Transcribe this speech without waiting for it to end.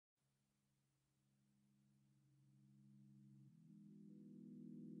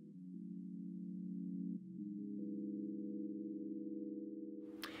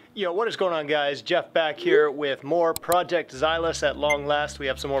Yo, what is going on, guys? Jeff back here with more Project Zailas at long last. We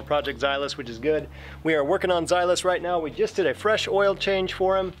have some more Project Zailas, which is good. We are working on Zailas right now. We just did a fresh oil change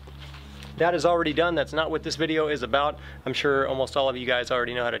for him. That is already done. That's not what this video is about. I'm sure almost all of you guys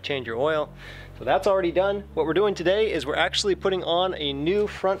already know how to change your oil. So that's already done. What we're doing today is we're actually putting on a new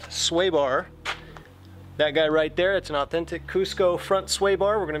front sway bar. That guy right there, it's an authentic Cusco front sway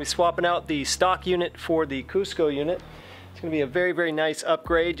bar. We're going to be swapping out the stock unit for the Cusco unit. It's going to be a very, very nice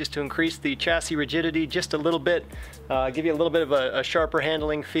upgrade just to increase the chassis rigidity just a little bit, give you a little bit of a sharper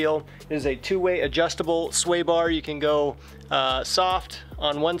handling feel. It is a two-way adjustable sway bar. You can go soft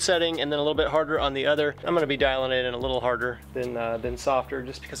on one setting and then a little bit harder on the other. I'm going to be dialing it in a little harder than softer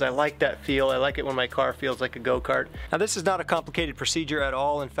just because I like that feel. I like it when my car feels like a go-kart. Now, this is not a complicated procedure at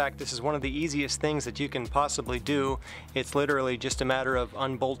all. In fact, this is one of the easiest things that you can possibly do. It's literally just a matter of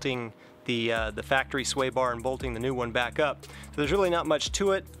unbolting the factory sway bar and bolting the new one back up. So there's really not much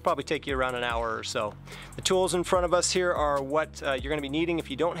to it. Probably take you around an hour or so. The tools in front of us here are what you're going to be needing if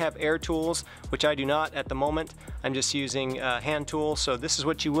you don't have air tools, which I do not at the moment. I'm just using hand tools, so this is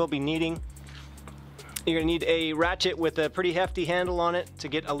what you will be needing. You're going to need a ratchet with a pretty hefty handle on it to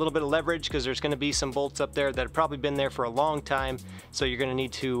get a little bit of leverage, because there's going to be some bolts up there that have probably been there for a long time, so you're going to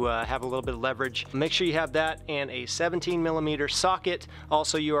need to have a little bit of leverage. Make sure you have that and a 17mm socket.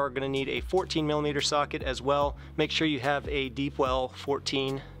 Also, you are going to need a 14mm socket as well. Make sure you have a deep well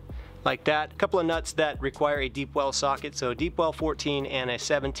 14 like that. A couple of nuts that require a deep well socket, so deep well 14 and a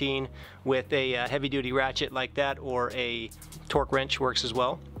 17 with a heavy duty ratchet like that, or a torque wrench works as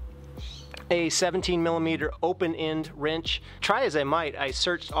well. A 17mm open-end wrench. Try as I might, I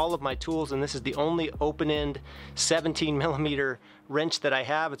searched all of my tools and this is the only open-end 17mm wrench that I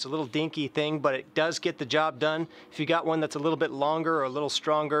have. It's a little dinky thing, but it does get the job done. If you got one that's a little bit longer or a little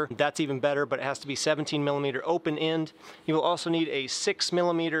stronger, that's even better, but it has to be 17mm open end. You will also need a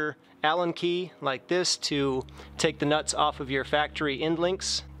 6mm Allen key like this to take the nuts off of your factory end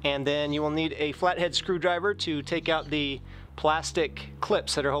links. And then you will need a flathead screwdriver to take out the plastic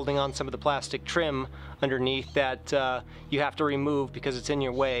clips that are holding on some of the plastic trim underneath that you have to remove because it's in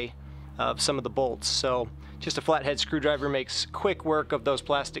your way of some of the bolts. So just a flathead screwdriver makes quick work of those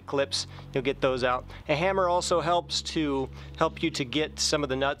plastic clips. You'll get those out. A hammer also helps you to get some of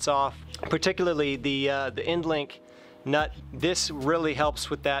the nuts off, particularly the end link nut. This really helps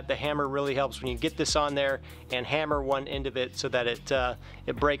with that. The hammer really helps when you get this on there and hammer one end of it so that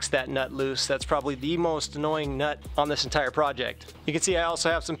it breaks that nut loose. That's probably the most annoying nut on this entire project. You can see I also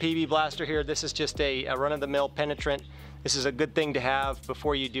have some PB Blaster here. This is just a run-of-the-mill penetrant. This is a good thing to have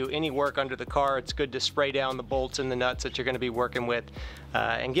before you do any work under the car. It's good to spray down the bolts and the nuts that you're going to be working with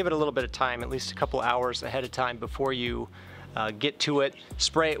and give it a little bit of time, at least a couple hours ahead of time before you get to it.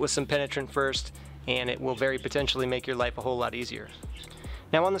 Spray it with some penetrant first, and it will very potentially make your life a whole lot easier.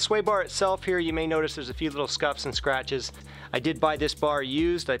 Now, on the sway bar itself here, you may notice there's a few little scuffs and scratches. I did buy this bar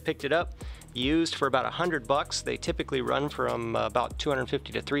used. I picked it up used for about $100. They typically run from about $250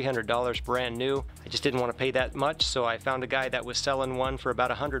 to $300 brand new. I just didn't want to pay that much, so I found a guy that was selling one for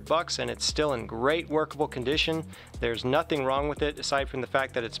about $100, and it's still in great workable condition. There's nothing wrong with it aside from the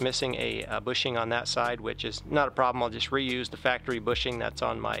fact that it's missing a bushing on that side, which is not a problem. I'll just reuse the factory bushing that's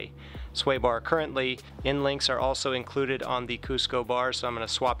on my sway bar currently. End links are also included on the Cusco bar, so I'm going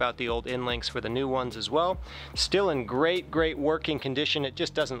to swap out the old end links for the new ones as well. Still in great working condition. It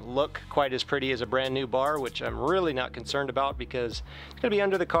just doesn't look quite as pretty as a brand new bar, which I'm really not concerned about because it's going to be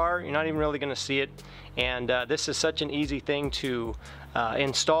under the car. You're not even really going to see it, and this is such an easy thing to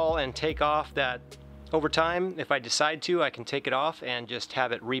install and take off that over time, if I decide to, I can take it off and just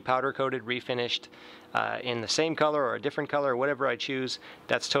have it repowder coated, refinished in the same color or a different color, or whatever I choose.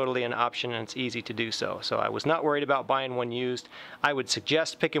 That's totally an option, and it's easy to do so. So I was not worried about buying one used. I would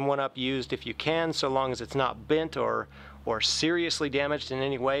suggest picking one up used if you can, so long as it's not bent or seriously damaged in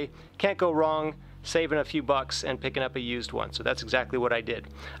any way. Can't go wrong saving a few bucks and picking up a used one. So that's exactly what I did.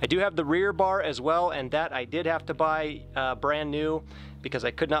 I do have the rear bar as well, and that I did have to buy brand new because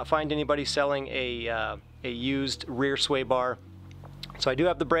I could not find anybody selling a used rear sway bar. So I do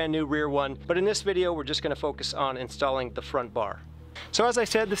have the brand new rear one, but in this video we're just going to focus on installing the front bar. So as I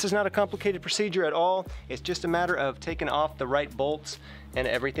said, this is not a complicated procedure at all. It's just a matter of taking off the right bolts and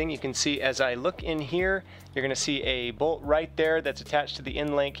everything. You can see as I look in here, you're going to see a bolt right there that's attached to the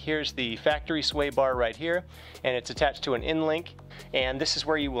end link. Here's the factory sway bar right here, and it's attached to an end link. And this is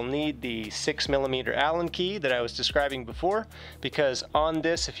where you will need the 6mm Allen key that I was describing before, because on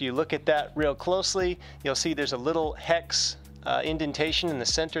this, if you look at that real closely, you'll see there's a little hex indentation in the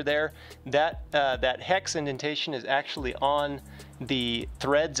center there. That hex indentation is actually on the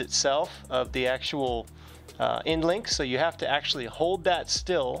threads itself of the actual end link, so you have to actually hold that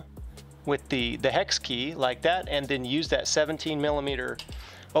still with the hex key like that, and then use that 17mm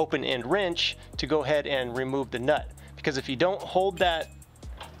open end wrench to go ahead and remove the nut. Because if you don't hold that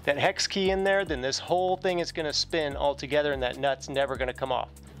hex key in there, then this whole thing is going to spin all together and that nut's never going to come off.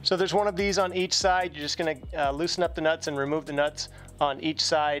 So there's one of these on each side. You're just going to loosen up the nuts and remove the nuts on each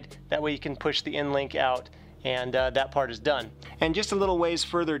side. That way you can push the end link out, and that part is done. And just a little ways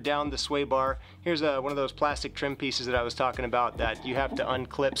further down the sway bar, here's one of those plastic trim pieces that I was talking about that you have to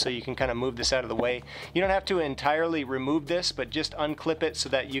unclip so you can kind of move this out of the way. You don't have to entirely remove this, but just unclip it so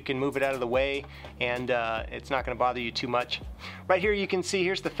that you can move it out of the way, and it's not going to bother you too much. Right here you can see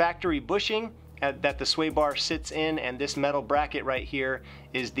here's the factory bushing that the sway bar sits in, and this metal bracket right here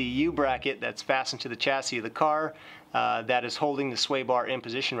is the U bracket that's fastened to the chassis of the car. That is holding the sway bar in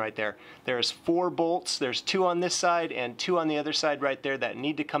position right there. There's 4 bolts. There's 2 on this side and 2 on the other side right there that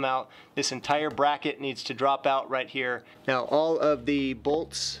need to come out. This entire bracket needs to drop out right here. Now all of the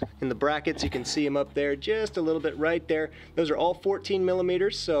bolts in the brackets, you can see them up there just a little bit right there. Those are all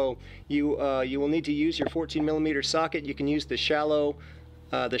 14mm, so you will need to use your 14mm socket. You can use the shallow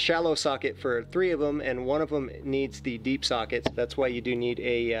socket for 3 of them, and one of them needs the deep socket. So that's why you do need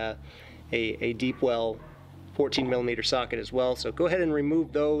a deep well 14mm socket as well. So go ahead and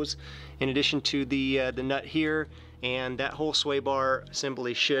remove those in addition to the nut here, and that whole sway bar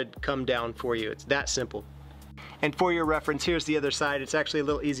assembly should come down for you. It's that simple. And for your reference, here's the other side. It's actually a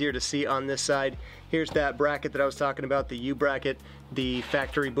little easier to see on this side. Here's that bracket that I was talking about, the U bracket, the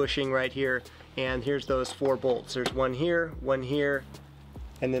factory bushing right here, and here's those 4 bolts. There's one here,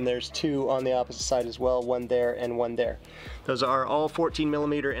 and then there's 2 on the opposite side as well, one there and one there. Those are all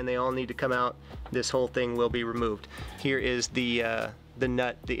 14mm, and they all need to come out. This whole thing will be removed. Here is the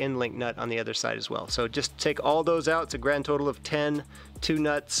nut, the end link nut on the other side as well. So just take all those out. It's a grand total of 10, 2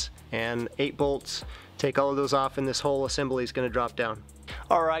 nuts and 8 bolts. Take all of those off, and this whole assembly is going to drop down.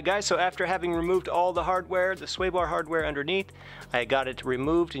 Alright guys, so after having removed all the hardware, the sway bar hardware underneath, I got it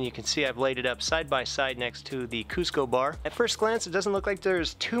removed, and you can see I've laid it up side by side next to the Cusco bar. At first glance, it doesn't look like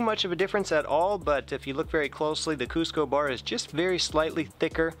there's too much of a difference at all, but if you look very closely, the Cusco bar is just very slightly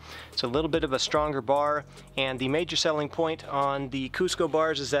thicker. It's a little bit of a stronger bar, and the major selling point on the Cusco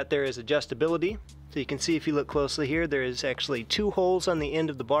bars is that there is adjustability. So you can see if you look closely here, there is actually 2 holes on the end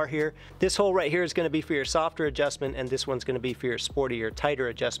of the bar here. This hole right here is going to be for your softer adjustment, and this one's going to be for your sportier, tighter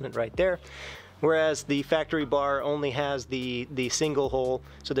adjustment right there. Whereas the factory bar only has the single hole,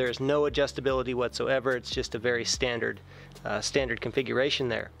 so there is no adjustability whatsoever. It's just a very standard configuration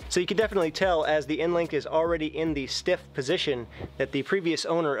there. So you can definitely tell, as the end link is already in the stiff position, that the previous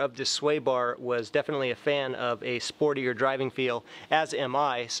owner of this sway bar was definitely a fan of a sportier driving feel, as am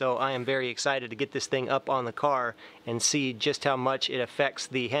I. So I am very excited to get this thing up on the car and see just how much it affects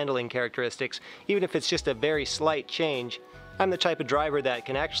the handling characteristics, even if it's just a very slight change. I'm the type of driver that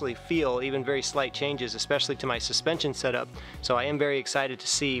can actually feel even very slight changes, especially to my suspension setup, so I am very excited to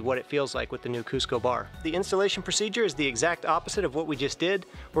see what it feels like with the new Cusco bar. The installation procedure is the exact opposite of what we just did.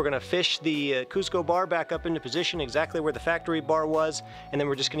 We're going to fish the Cusco bar back up into position exactly where the factory bar was, and then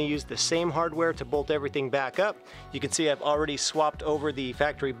we're just going to use the same hardware to bolt everything back up. You can see I've already swapped over the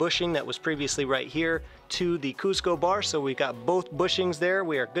factory bushing that was previously right here to the Cusco bar, so we've got both bushings there.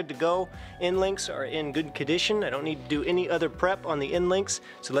 We are good to go. End links are in good condition. I don't need to do any other prep on the end links,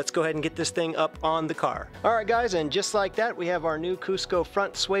 so let's go ahead and get this thing up on the car. Alright guys, and just like that, we have our new Cusco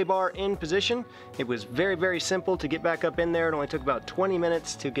front sway bar in position. It was very, very simple to get back up in there. It only took about 20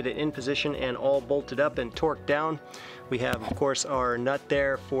 minutes to get it in position and all bolted up and torqued down. We have, of course, our nut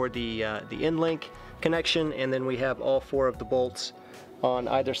there for the end link connection, and then we have all 4 of the bolts on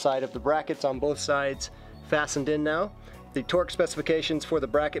either side of the brackets on both sides fastened in now. The torque specifications for the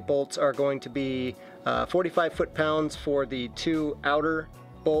bracket bolts are going to be 45 foot-pounds for the 2 outer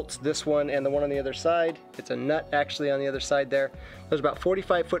bolts, this one and the one on the other side. It's a nut actually on the other side there. There's about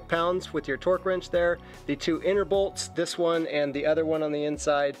 45 foot-pounds with your torque wrench there. The 2 inner bolts, this one and the other one on the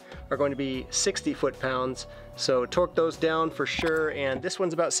inside, are going to be 60 foot-pounds. So torque those down for sure, and this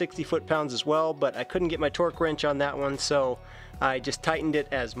one's about 60 foot-pounds as well, but I couldn't get my torque wrench on that one, so I just tightened it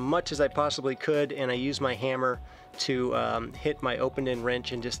as much as I possibly could, and I used my hammer to hit my open-end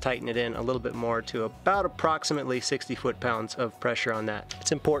wrench and just tighten it in a little bit more to about approximately 60 foot-pounds of pressure on that.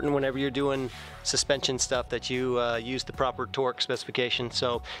 It's important whenever you're doing suspension stuff that you use the proper torque specification.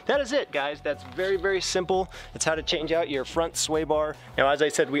 So that is it, guys. That's very, very simple. It's how to change out your front sway bar. Now, as I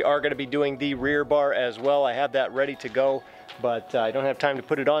said, we are going to be doing the rear bar as well. I have that ready to go. but I don't have time to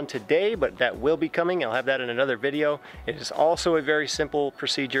put it on today, but that will be coming. I'll have that in another video. It is also a very simple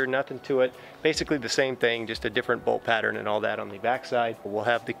procedure, nothing to it. Basically the same thing, just a different bolt pattern and all that on the backside. We'll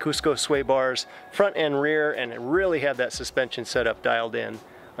have the Cusco sway bars front and rear, and really have that suspension setup dialed in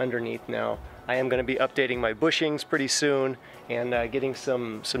underneath now. I am going to be updating my bushings pretty soon and getting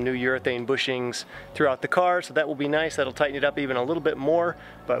some new urethane bushings throughout the car, so that will be nice. That'll tighten it up even a little bit more,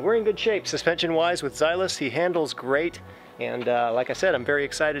 but we're in good shape suspension wise with Zailas. He handles great, and like I said, I'm very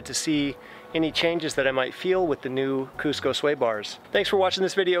excited to see any changes that I might feel with the new Cusco sway bars. Thanks for watching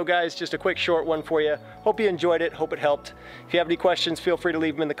this video, guys. Just a quick short one for you. Hope you enjoyed it, hope it helped. If you have any questions, feel free to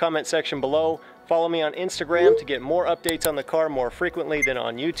leave them in the comment section below. Follow me on Instagram to get more updates on the car more frequently than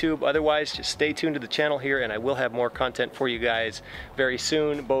on YouTube. Otherwise, just stay tuned to the channel here, and I will have more content for you guys very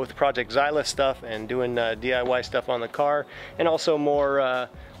soon, both Project Zailas stuff and doing DIY stuff on the car, and also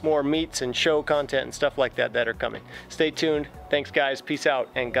more meets and show content and stuff like that that are coming. Stay tuned. Thanks, guys. Peace out,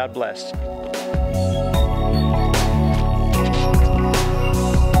 and God bless.